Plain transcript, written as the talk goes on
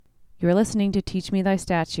You're listening to Teach Me Thy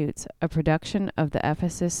Statutes, a production of the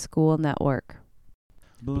Ephesus School Network.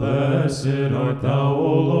 Blessed art thou,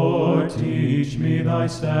 O Lord, teach me thy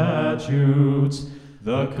statutes.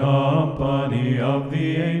 The company of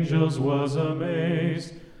the angels was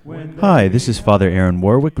amazed. Hi, this is Father Aaron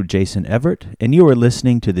Warwick with Jason Everett, and you are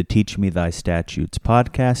listening to the Teach Me Thy Statutes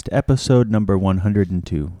podcast, episode number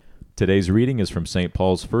 102. Today's reading is from St.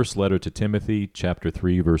 Paul's first letter to Timothy, chapter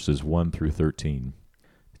 3, verses 1 through 13.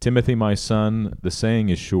 Timothy, my son, the saying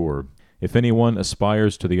is sure. If anyone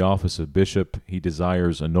aspires to the office of bishop, he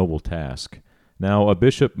desires a noble task. Now a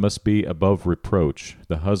bishop must be above reproach,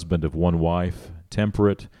 the husband of one wife,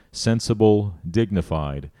 temperate, sensible,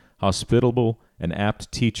 dignified, hospitable, an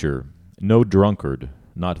apt teacher, no drunkard,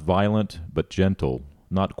 not violent, but gentle,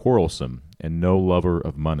 not quarrelsome, and no lover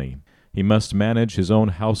of money. He must manage his own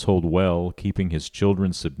household well, keeping his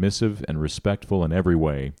children submissive and respectful in every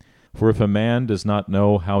way. For if a man does not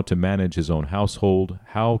know how to manage his own household,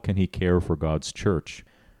 how can he care for God's church?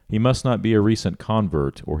 He must not be a recent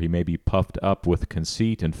convert, or he may be puffed up with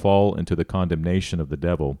conceit and fall into the condemnation of the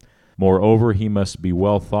devil. Moreover, he must be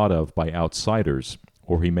well thought of by outsiders,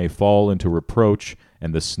 or he may fall into reproach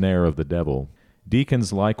and the snare of the devil.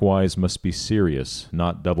 Deacons likewise must be serious,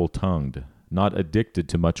 not double-tongued, not addicted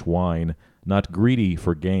to much wine, not greedy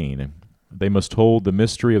for gain. They must hold the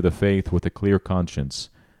mystery of the faith with a clear conscience,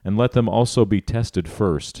 and let them also be tested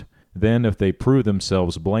first. Then, if they prove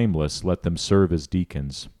themselves blameless, let them serve as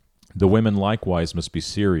deacons. The women likewise must be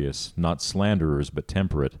serious, not slanderers, but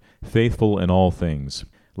temperate, faithful in all things.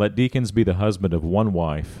 Let deacons be the husband of one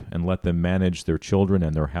wife, and let them manage their children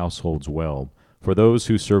and their households well. For those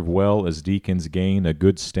who serve well as deacons gain a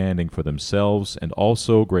good standing for themselves, and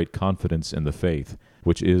also great confidence in the faith,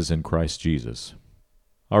 which is in Christ Jesus.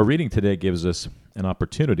 Our reading today gives us an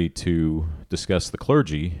opportunity to discuss the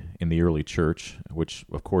clergy in the early church, which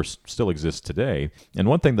of course still exists today. And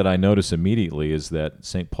one thing that I notice immediately is that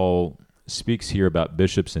St. Paul speaks here about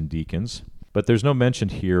bishops and deacons, but there's no mention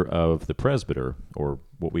here of the presbyter, or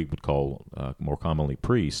what we would call more commonly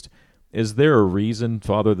priest. Is there a reason,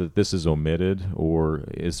 Father, that this is omitted, or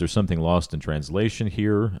is there something lost in translation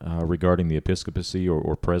here regarding the episcopacy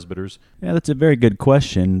or presbyters? Yeah, that's a very good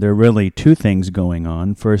question. There are really two things going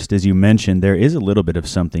on. First, as you mentioned, there is a little bit of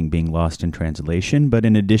something being lost in translation, but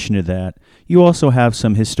in addition to that, you also have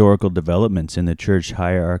some historical developments in the church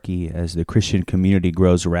hierarchy as the Christian community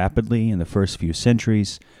grows rapidly in the first few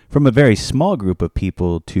centuries, from a very small group of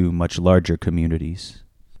people to much larger communities.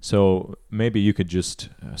 So maybe you could just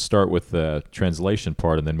start with the translation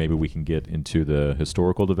part, and then maybe we can get into the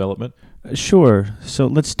historical development. Sure. So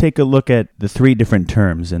let's take a look at the three different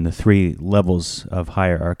terms and the three levels of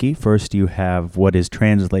hierarchy. First, you have what is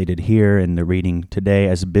translated here in the reading today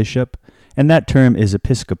as bishop, and that term is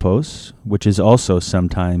episkopos, which is also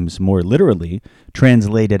sometimes more literally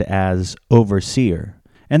translated as overseer.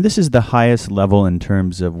 And this is the highest level in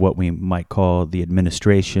terms of what we might call the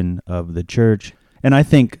administration of the church. And I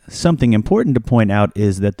think something important to point out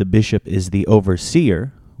is that the bishop is the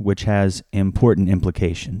overseer, which has important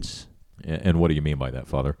implications. And what do you mean by that,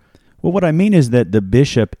 Father? Well, what I mean is that the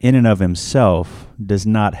bishop in and of himself does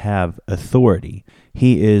not have authority.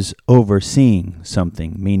 He is overseeing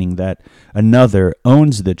something, meaning that another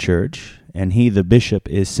owns the church, and he, the bishop,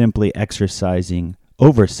 is simply exercising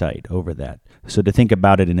oversight over that. So to think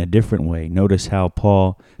about it in a different way, notice how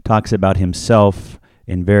Paul talks about himself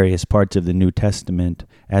in various parts of the New Testament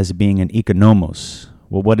as being an economos.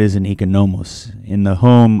 Well, what is an economos? In the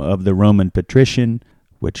home of the Roman patrician,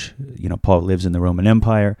 which, Paul lives in the Roman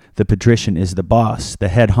Empire, the patrician is the boss, the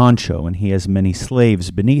head honcho, and he has many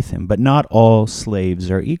slaves beneath him. But not all slaves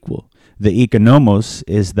are equal. The economos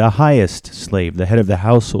is the highest slave, the head of the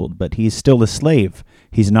household, but he's still a slave.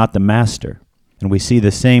 He's not the master. And we see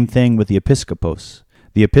the same thing with the episkopos.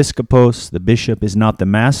 The episkopos, the bishop, is not the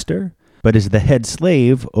master, but as the head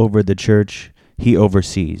slave over the church, he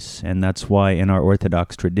oversees. And that's why in our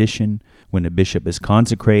Orthodox tradition, when a bishop is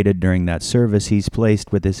consecrated during that service, he's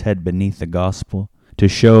placed with his head beneath the gospel to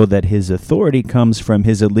show that his authority comes from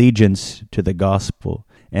his allegiance to the gospel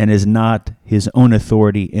and is not his own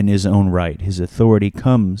authority in his own right. His authority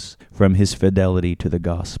comes from his fidelity to the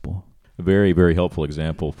gospel. A very, very helpful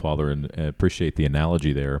example, Father, and I appreciate the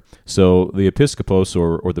analogy there. So the episkopos,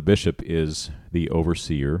 or the bishop, is the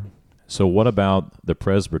overseer. So what about the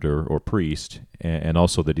presbyter or priest and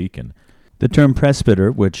also the deacon? The term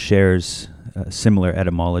presbyter, which shares a similar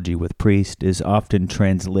etymology with priest, is often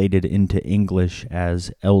translated into English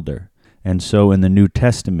as elder. And so in the New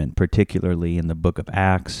Testament, particularly in the book of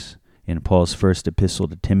Acts, In Paul's first epistle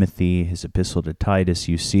to Timothy, his epistle to Titus,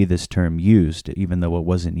 you see this term used, even though it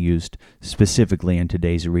wasn't used specifically in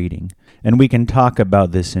today's reading. And we can talk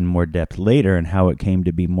about this in more depth later and how it came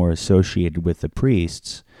to be more associated with the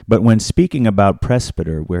priests. But when speaking about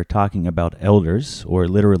presbyter, we're talking about elders, or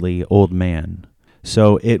literally old man.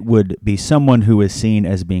 So it would be someone who is seen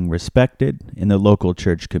as being respected in the local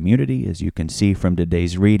church community. As you can see from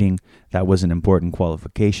today's reading, that was an important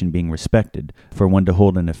qualification, being respected, for one to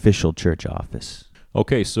hold an official church office.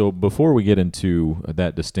 Okay, so before we get into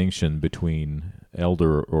that distinction between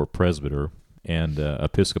elder or presbyter and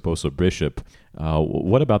episcopos or bishop,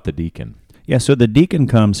 what about the deacon? Yeah, so the deacon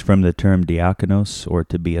comes from the term diakonos, or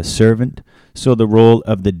to be a servant. So the role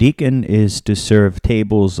of the deacon is to serve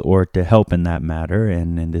tables or to help in that matter.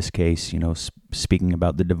 And in this case, speaking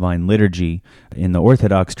about the divine liturgy in the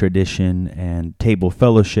Orthodox tradition, and table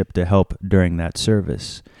fellowship to help during that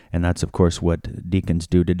service. And that's, of course, what deacons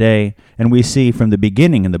do today. And we see from the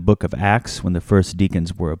beginning in the book of Acts, when the first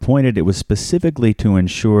deacons were appointed, it was specifically to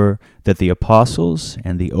ensure that the apostles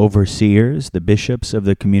and the overseers, the bishops of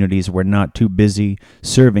the communities, were not too busy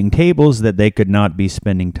serving tables that they could not be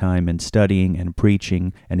spending time in studying and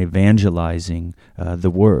preaching and evangelizing the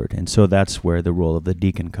word. And so that's where the role of the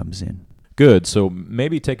deacon comes in. Good. So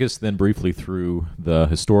maybe take us then briefly through the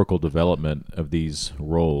historical development of these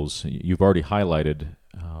roles. You've already highlighted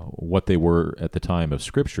what they were at the time of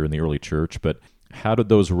Scripture in the early church, but how did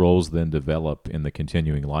those roles then develop in the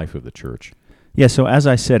continuing life of the church? Yeah, so as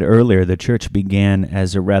I said earlier, the church began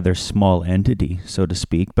as a rather small entity, so to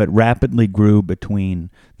speak, but rapidly grew between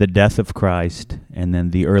the death of Christ and then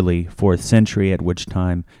the early 4th century, at which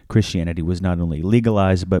time Christianity was not only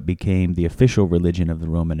legalized but became the official religion of the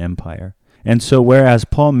Roman Empire. And so whereas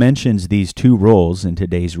Paul mentions these two roles in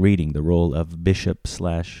today's reading, the role of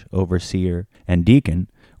bishop/overseer and deacon,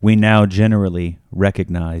 we now generally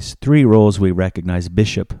recognize three roles. We recognize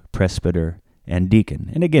bishop, presbyter, and deacon.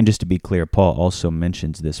 And again, just to be clear, Paul also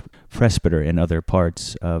mentions this presbyter in other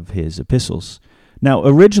parts of his epistles. Now,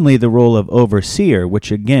 originally the role of overseer,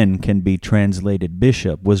 which again can be translated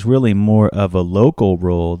bishop, was really more of a local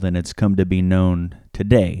role than it's come to be known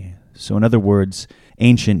today. So in other words,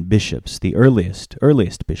 ancient bishops, the earliest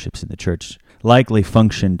bishops in the church, likely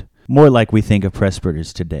functioned more like we think of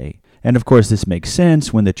presbyters today. And of course, this makes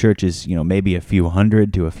sense when the church is, maybe a few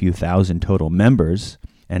hundred to a few thousand total members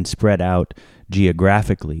and spread out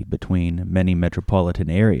geographically between many metropolitan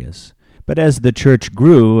areas. But as the church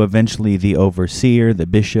grew, eventually the overseer, the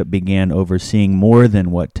bishop, began overseeing more than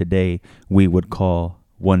what today we would call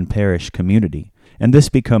one parish community. And this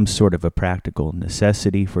becomes sort of a practical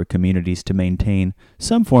necessity for communities to maintain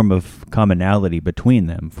some form of commonality between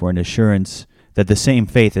them for an assurance that the same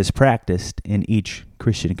faith is practiced in each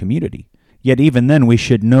Christian community. Yet even then, we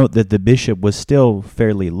should note that the bishop was still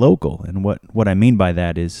fairly local. And what I mean by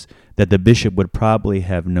that is that the bishop would probably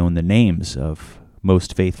have known the names of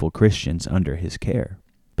most faithful Christians under his care.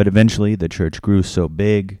 But eventually, the church grew so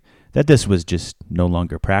big that this was just no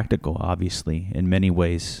longer practical, obviously, in many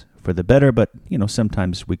ways for the better, but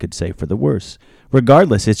sometimes we could say for the worse.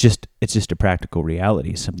 Regardless, it's just a practical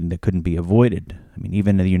reality, something that couldn't be avoided. I mean,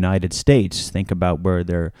 even in the United States, think about where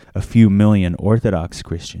there are a few million Orthodox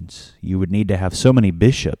Christians. You would need to have so many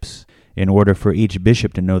bishops in order for each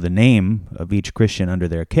bishop to know the name of each Christian under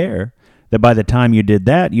their care, that by the time you did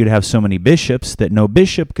that, you'd have so many bishops that no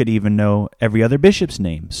bishop could even know every other bishop's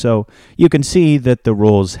name. So you can see that the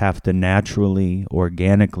roles have to naturally,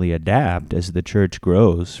 organically adapt as the church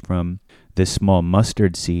grows from this small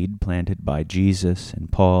mustard seed planted by Jesus and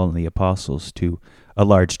Paul and the apostles to a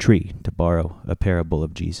large tree, to borrow a parable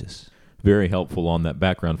of Jesus. Very helpful on that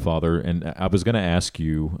background, Father. And I was going to ask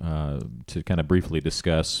you to kind of briefly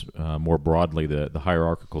discuss more broadly the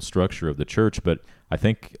hierarchical structure of the church, but I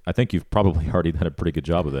think you've probably already done a pretty good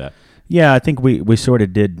job of that. Yeah, I think we sort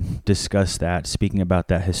of did discuss that, speaking about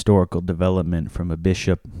that historical development from a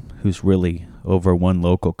bishop who's really over one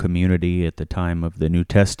local community at the time of the New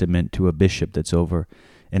Testament to a bishop that's over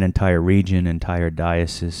an entire region, entire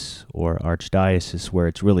diocese or archdiocese, where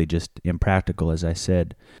it's really just impractical, as I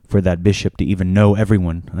said, for that bishop to even know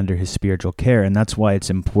everyone under his spiritual care. And that's why it's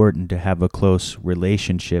important to have a close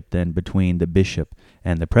relationship then between the bishop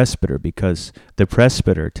and the presbyter, because the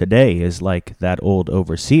presbyter today is like that old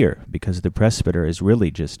overseer, because the presbyter is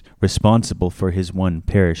really just responsible for his one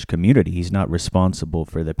parish community. He's not responsible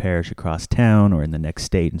for the parish across town or in the next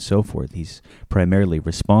state and so forth. He's primarily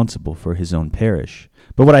responsible for his own parish.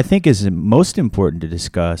 But what I think is most important to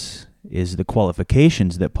discuss is the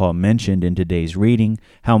qualifications that Paul mentioned in today's reading,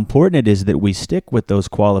 how important it is that we stick with those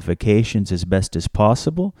qualifications as best as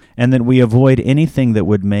possible, and that we avoid anything that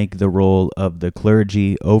would make the role of the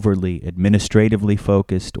clergy overly administratively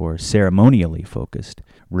focused or ceremonially focused,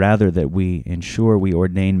 rather that we ensure we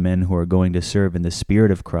ordain men who are going to serve in the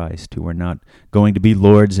Spirit of Christ, who are not going to be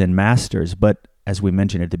lords and masters, but, as we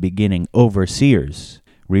mentioned at the beginning, overseers,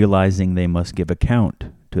 realizing they must give account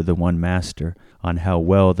to the one master on how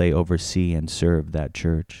well they oversee and serve that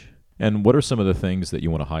church. And what are some of the things that you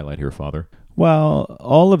want to highlight here, Father? Well,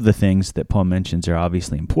 all of the things that Paul mentions are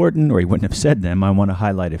obviously important, or he wouldn't have said them. I want to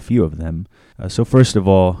highlight a few of them. So first of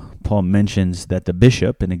all, Paul mentions that the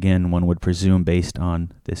bishop, and again, one would presume based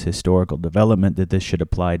on this historical development that this should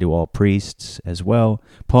apply to all priests as well.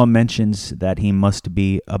 Paul mentions that he must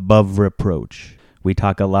be above reproach. We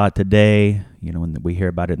talk a lot today, and we hear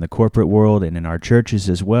about it in the corporate world and in our churches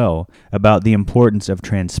as well, about the importance of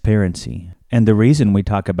transparency. And the reason we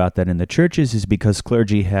talk about that in the churches is because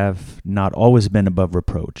clergy have not always been above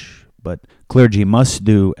reproach, but clergy must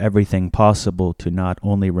do everything possible to not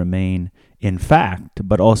only remain in fact,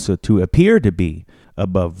 but also to appear to be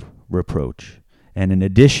above reproach. And in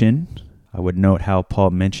addition, I would note how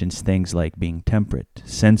Paul mentions things like being temperate,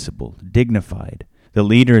 sensible, dignified. The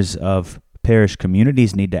leaders of parish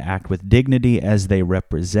communities need to act with dignity as they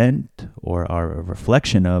represent or are a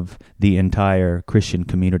reflection of the entire Christian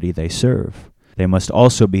community they serve. They must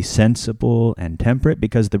also be sensible and temperate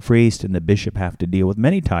because the priest and the bishop have to deal with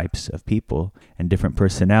many types of people and different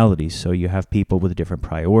personalities. So you have people with different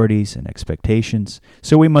priorities and expectations.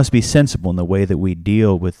 So we must be sensible in the way that we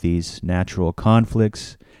deal with these natural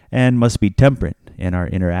conflicts and must be temperate in our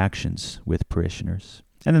interactions with parishioners.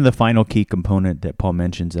 And then the final key component that Paul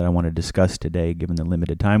mentions that I want to discuss today, given the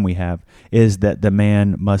limited time we have, is that the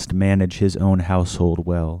man must manage his own household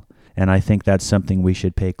well. And I think that's something we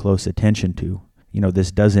should pay close attention to.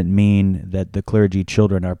 This doesn't mean that the clergy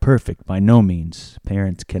children are perfect, by no means.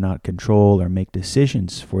 Parents cannot control or make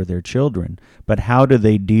decisions for their children. But how do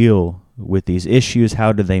they deal with these issues?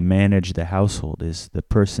 How do they manage the household? Is the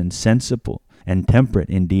person sensible and temperate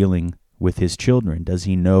in dealing with his children? Does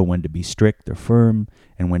he know when to be strict or firm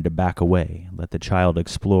and when to back away, let the child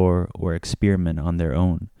explore or experiment on their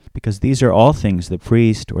own? Because these are all things the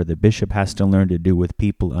priest or the bishop has to learn to do with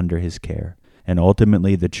people under his care. And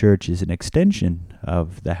ultimately, the church is an extension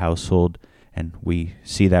of the household, and we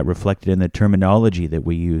see that reflected in the terminology that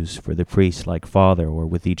we use for the priest, like father, or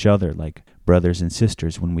with each other, like brothers and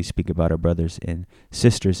sisters, when we speak about our brothers and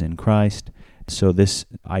sisters in Christ. So this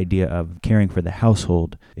idea of caring for the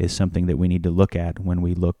household is something that we need to look at when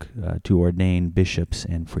we look to ordain bishops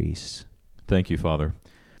and priests. Thank you, Father.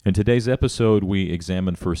 In today's episode, we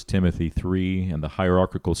examine 1 Timothy 3 and the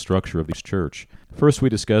hierarchical structure of the church. First, we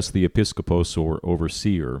discuss the episkopos, or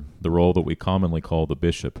overseer, the role that we commonly call the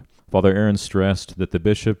bishop. Father Aaron stressed that the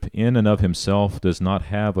bishop in and of himself does not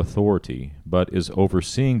have authority, but is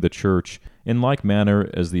overseeing the church in like manner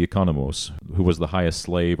as the economos, who was the highest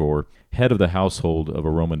slave or head of the household of a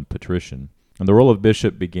Roman patrician. And the role of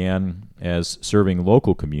bishop began as serving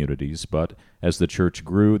local communities, but as the church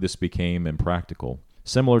grew, this became impractical.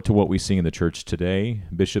 Similar to what we see in the church today,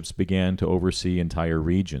 bishops began to oversee entire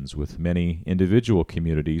regions, with many individual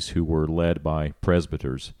communities who were led by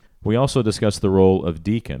presbyters. We also discuss the role of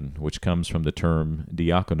deacon, which comes from the term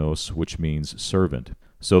diakonos, which means servant.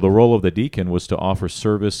 So the role of the deacon was to offer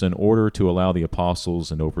service in order to allow the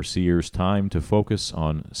apostles and overseers time to focus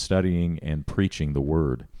on studying and preaching the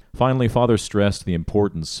word. Finally, Father stressed the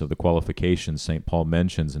importance of the qualifications St. Paul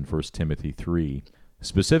mentions in 1 Timothy 3.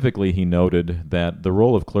 Specifically, he noted that the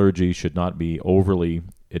role of clergy should not be overly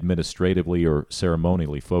administratively or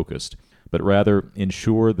ceremonially focused, but rather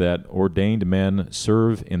ensure that ordained men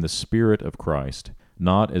serve in the Spirit of Christ,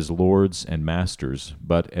 not as lords and masters,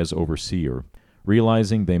 but as overseer,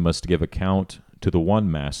 realizing they must give account to the one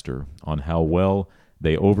master on how well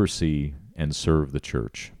they oversee and serve the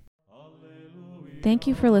church. Thank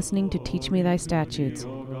you for listening to Teach Me Thy Statutes.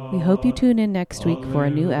 We hope you tune in next week for a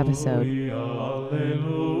new episode.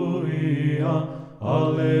 Alleluia,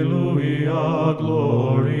 alleluia,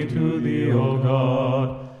 glory to thee, O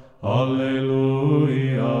God.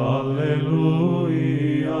 Alleluia, alleluia,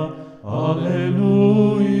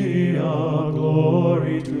 alleluia,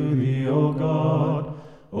 glory to thee.